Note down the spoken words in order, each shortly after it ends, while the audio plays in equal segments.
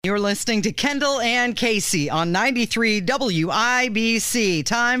You're listening to Kendall and Casey on 93 WIBC.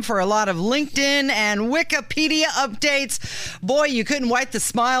 Time for a lot of LinkedIn and Wikipedia updates. Boy, you couldn't wipe the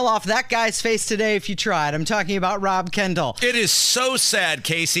smile off that guy's face today if you tried. I'm talking about Rob Kendall. It is so sad,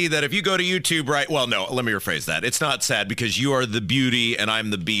 Casey, that if you go to YouTube let me rephrase that. It's not sad because you are the beauty and I'm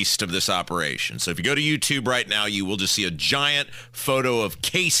the beast of this operation. So if you go to YouTube right now, you will just see a giant photo of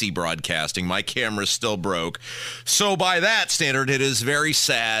Casey broadcasting. My camera's still broke. So by that standard, it is very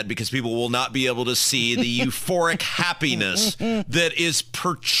sad because people will not be able to see the euphoric happiness that is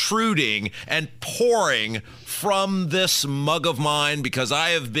protruding and pouring from this mug of mine, because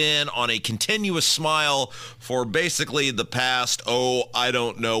I have been on a continuous smile for basically the past, I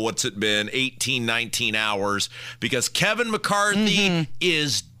don't know, what's it been, 18, 19 hours, because Kevin McCarthy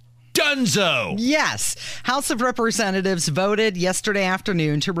is Dunzo. Yes. House of Representatives voted yesterday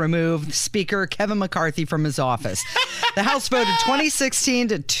afternoon to remove Speaker Kevin McCarthy from his office. The House voted 216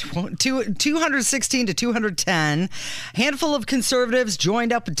 to 210. A handful of conservatives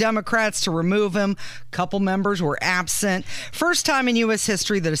joined up with Democrats to remove him. A couple members were absent. First time in U.S.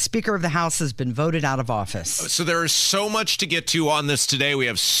 history that a Speaker of the House has been voted out of office. So there is so much to get to on this today. We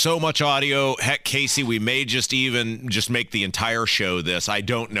have so much audio. Heck, Casey, we may just make the entire show this. I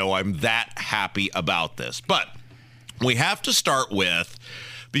don't know. I'm that happy about this. But we have to start with,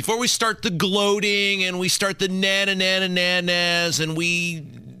 before we start the gloating and we start the na-na-na-na-na-nas and we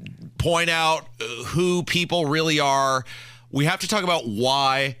point out who people really are, we have to talk about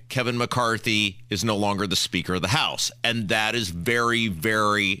why Kevin McCarthy is no longer the Speaker of the House. And that is very,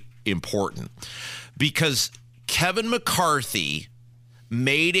 very important, because Kevin McCarthy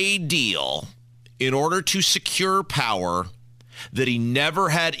made a deal in order to secure power that he never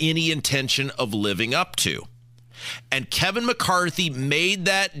had any intention of living up to. And Kevin McCarthy made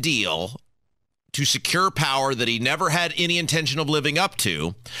that deal to secure power that he never had any intention of living up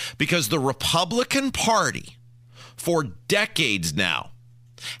to because the Republican Party, for decades now,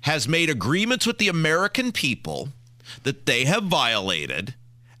 has made agreements with the American people that they have violated,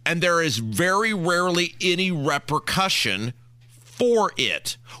 and there is very rarely any repercussion for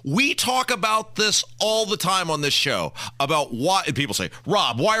it. We talk about this all the time on this show, about why people say,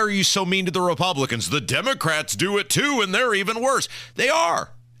 Rob, why are you so mean to the Republicans? The Democrats do it too, and they're even worse. They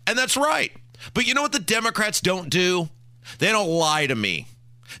are, and that's right. But you know what the Democrats don't do? They don't lie to me.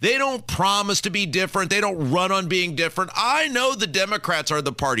 They don't promise to be different. They don't run on being different. I know the Democrats are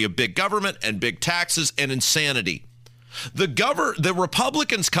the party of big government and big taxes and insanity. The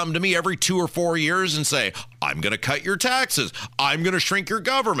Republicans come to me every 2 or 4 years and say, I'm going to cut your taxes. I'm going to shrink your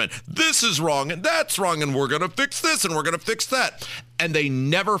government. This is wrong and that's wrong, and we're going to fix this and we're going to fix that. And they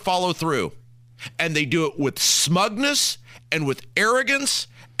never follow through. And they do it with smugness and with arrogance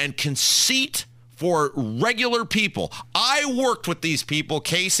and conceit for regular people. I worked with these people,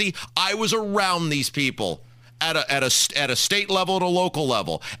 Casey. I was around these people at a state level and a local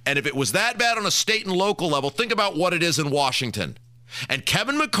level. And if it was that bad on a state and local level, think about what it is in Washington. And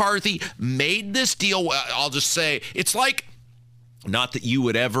Kevin McCarthy made this deal. I'll just say, it's like, not that you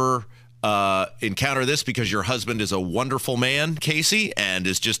would ever encounter this because your husband is a wonderful man, Casey, and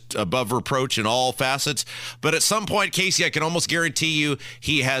is just above reproach in all facets. But at some point, Casey, I can almost guarantee you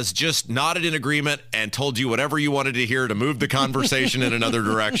he has just nodded in agreement and told you whatever you wanted to hear to move the conversation in another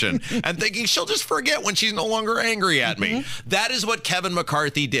direction, and thinking she'll just forget when she's no longer angry at me. That is what Kevin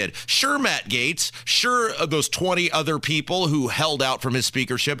McCarthy did. Sure, Matt Gaetz, sure, those 20 other people who held out from his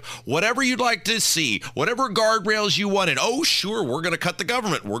speakership, whatever you'd like to see, whatever guardrails you wanted. Oh, sure, we're going to cut the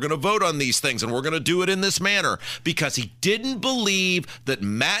government. We're going to vote on these things, and we're going to do it in this manner, because he didn't believe that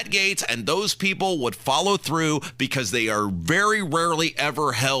Matt Gaetz and those people would follow through, because they are very rarely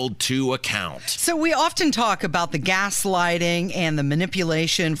ever held to account. So we often talk about the gaslighting and the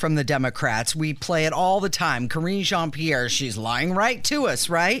manipulation from the Democrats. We play it all the time. Karine Jean-Pierre, she's lying right to us,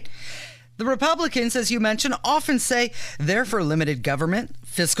 right? The Republicans, as you mentioned, often say they're for limited government,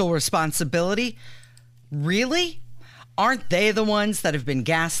 fiscal responsibility. Really? Aren't they the ones that have been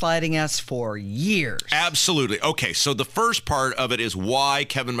gaslighting us for years? Absolutely. Okay, so the first part of it is why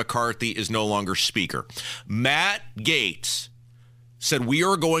Kevin McCarthy is no longer Speaker. Matt Gaetz said we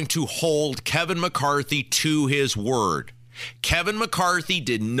are going to hold Kevin McCarthy to his word. Kevin McCarthy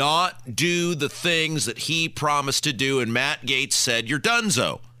did not do the things that he promised to do, and Matt Gaetz said, you're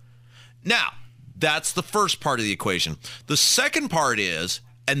donezo. Now, that's the first part of the equation. The second part is,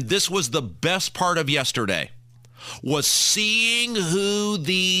 and this was the best part of yesterday, was seeing who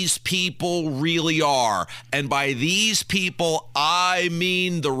these people really are. And by these people, I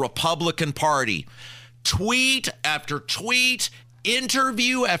mean the Republican Party. Tweet after tweet,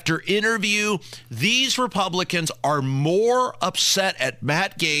 interview after interview, these Republicans are more upset at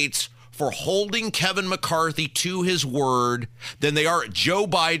Matt Gaetz for holding Kevin McCarthy to his word than they are at Joe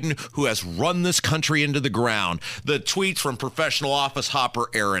Biden, who has run this country into the ground. The tweets from professional office hopper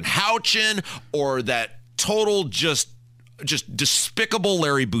Aaron Houchin, or that total just despicable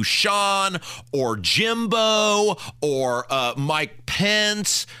Larry Bouchon, or Jimbo, or Mike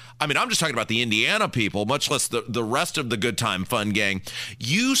Pence. I mean, I'm just talking about the Indiana people, much less the rest of the good time fun gang.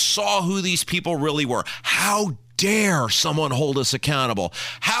 You saw who these people really were. How dare someone hold us accountable?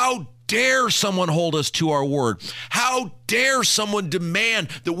 How dare someone hold us to our word? How dare someone demand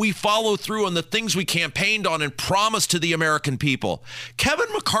that we follow through on the things we campaigned on and promised to the American people?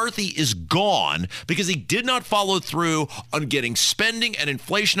 Kevin McCarthy is gone because he did not follow through on getting spending and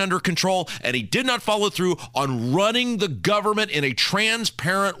inflation under control, and he did not follow through on running the government in a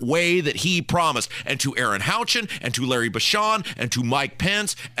transparent way that he promised. And to Aaron Houchin, and to Larry Bouchon, and to Mike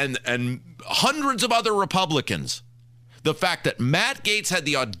Pence, and hundreds of other Republicans, the fact that Matt Gaetz had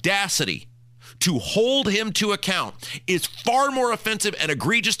the audacity to hold him to account is far more offensive and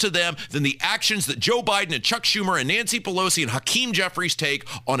egregious to them than the actions that Joe Biden and Chuck Schumer and Nancy Pelosi and Hakeem Jeffries take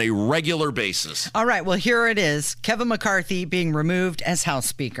on a regular basis. All right, well, here it is. Kevin McCarthy being removed as House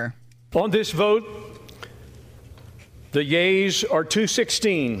Speaker. On this vote, the yeas are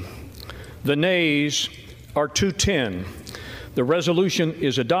 216. The nays are 210. The resolution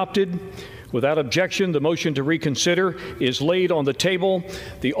is adopted. Without objection, the motion to reconsider is laid on the table.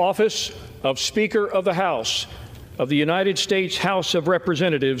 The office of Speaker of the House of the United States House of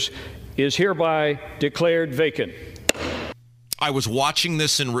Representatives is hereby declared vacant. I was watching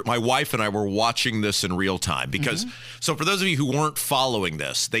this, my wife and I were watching this in real time because, so for those of you who weren't following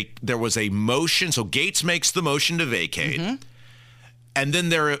this, there was a motion. So Gaetz makes the motion to vacate. And then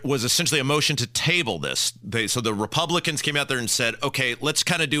there was essentially a motion to table this. So the Republicans came out there and said, okay, let's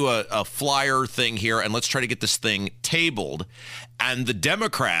kind of do a flyer thing here and let's try to get this thing tabled. And the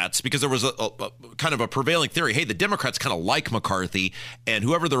Democrats, because there was a kind of a prevailing theory, hey, the Democrats kind of like McCarthy, and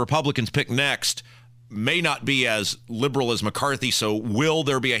whoever the Republicans pick next may not be as liberal as McCarthy. So will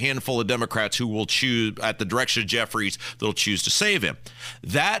there be a handful of Democrats who will choose, at the direction of Jeffries, that'll choose to save him?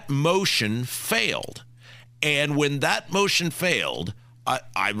 That motion failed. And when that motion failed,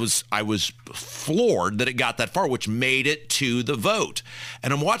 I was floored that it got that far, which made it to the vote.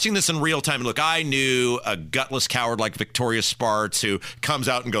 And I'm watching this in real time. And look, I knew a gutless coward like Victoria Spartz who comes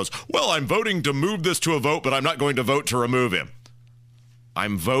out and goes, well, I'm voting to move this to a vote, but I'm not going to vote to remove him.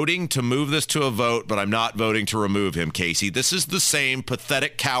 I'm voting to move this to a vote, but I'm not voting to remove him, Casey. This is the same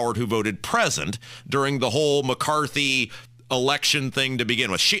pathetic coward who voted present during the whole McCarthy election thing to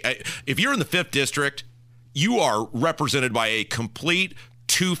begin with. If you're in the 5th district, you are represented by a complete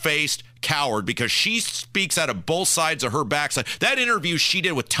two-faced coward because she speaks out of both sides of her backside. That interview she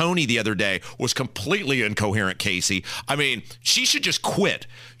did with Tony the other day was completely incoherent, Casey. I mean, she should just quit.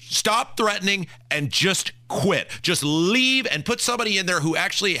 Stop threatening and just quit. Just leave and put somebody in there who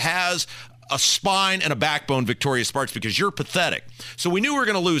actually has a spine and a backbone, Victoria Spartz, because you're pathetic. So we knew we were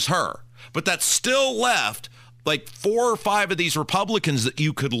going to lose her, but that still left like 4 or 5 of these Republicans that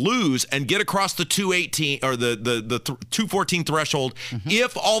you could lose and get across the 218 or the 214 threshold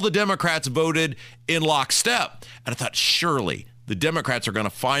if all the Democrats voted in lockstep. And I thought, surely the Democrats are going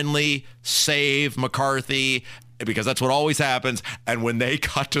to finally save McCarthy, because that's what always happens. And when they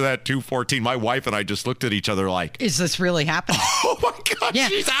got to that 214, my wife and I just looked at each other like, is this really happening? Oh my God, yeah.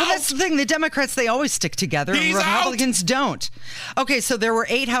 She's out. Well, that's the thing. The Democrats, they always stick together, and Republicans don't. Okay, so there were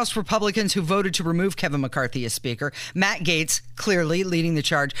 8 House Republicans who voted to remove Kevin McCarthy as Speaker. Matt Gaetz clearly leading the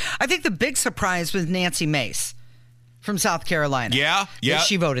charge. I think the big surprise was Nancy Mace from South Carolina. Yeah.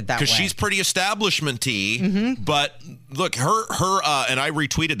 She voted that way. Because she's pretty establishment-y. But look, her and I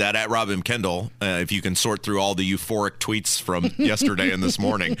retweeted that at Rob M. Kendall, if you can sort through all the euphoric tweets from yesterday and this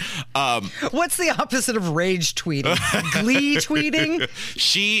morning. What's the opposite of rage tweeting? Glee tweeting?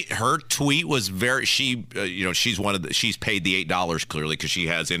 Her tweet was she's she's paid the $8 clearly because she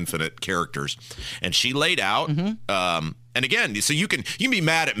has infinite characters. And she laid out, and again, so you can be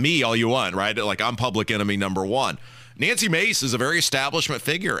mad at me all you want, right? Like I'm public enemy number 1. Nancy Mace is a very establishment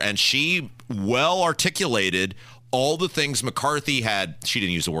figure, and she well articulated all the things McCarthy had, she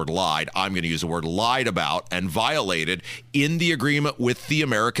didn't use the word lied, I'm going to use the word lied about and violated in the agreement with the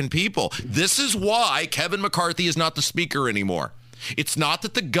American people. This is why Kevin McCarthy is not the Speaker anymore. It's not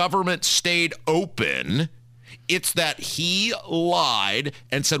that the government stayed open. It's that he lied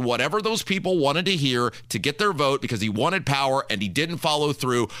and said whatever those people wanted to hear to get their vote because he wanted power and he didn't follow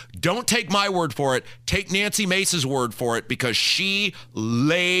through. Don't take my word for it. Take Nancy Mace's word for it because she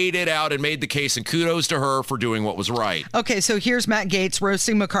laid it out and made the case, and kudos to her for doing what was right. Okay, so here's Matt Gaetz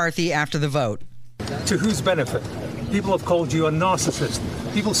roasting McCarthy after the vote. To whose benefit? People have called you a narcissist.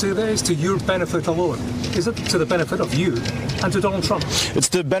 People say that is to your benefit alone. Is it to the benefit of you and to Donald Trump? It's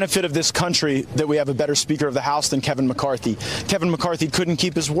the benefit of this country that we have a better Speaker of the House than Kevin McCarthy. Kevin McCarthy couldn't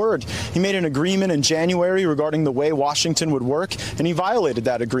keep his word. He made an agreement in January regarding the way Washington would work, and he violated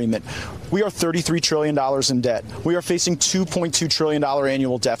that agreement. We are $33 trillion in debt. We are facing $2.2 trillion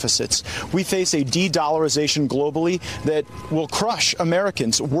annual deficits. We face a de-dollarization globally that will crush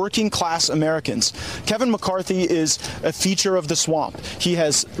Americans, working class Americans. Kevin McCarthy is a feature of the swamp. He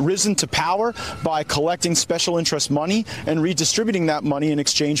has risen to power by collecting special interest money and redistributing that money in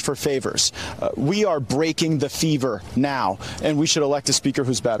exchange for favors. We are breaking the fever now, and we should elect a speaker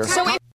who's better.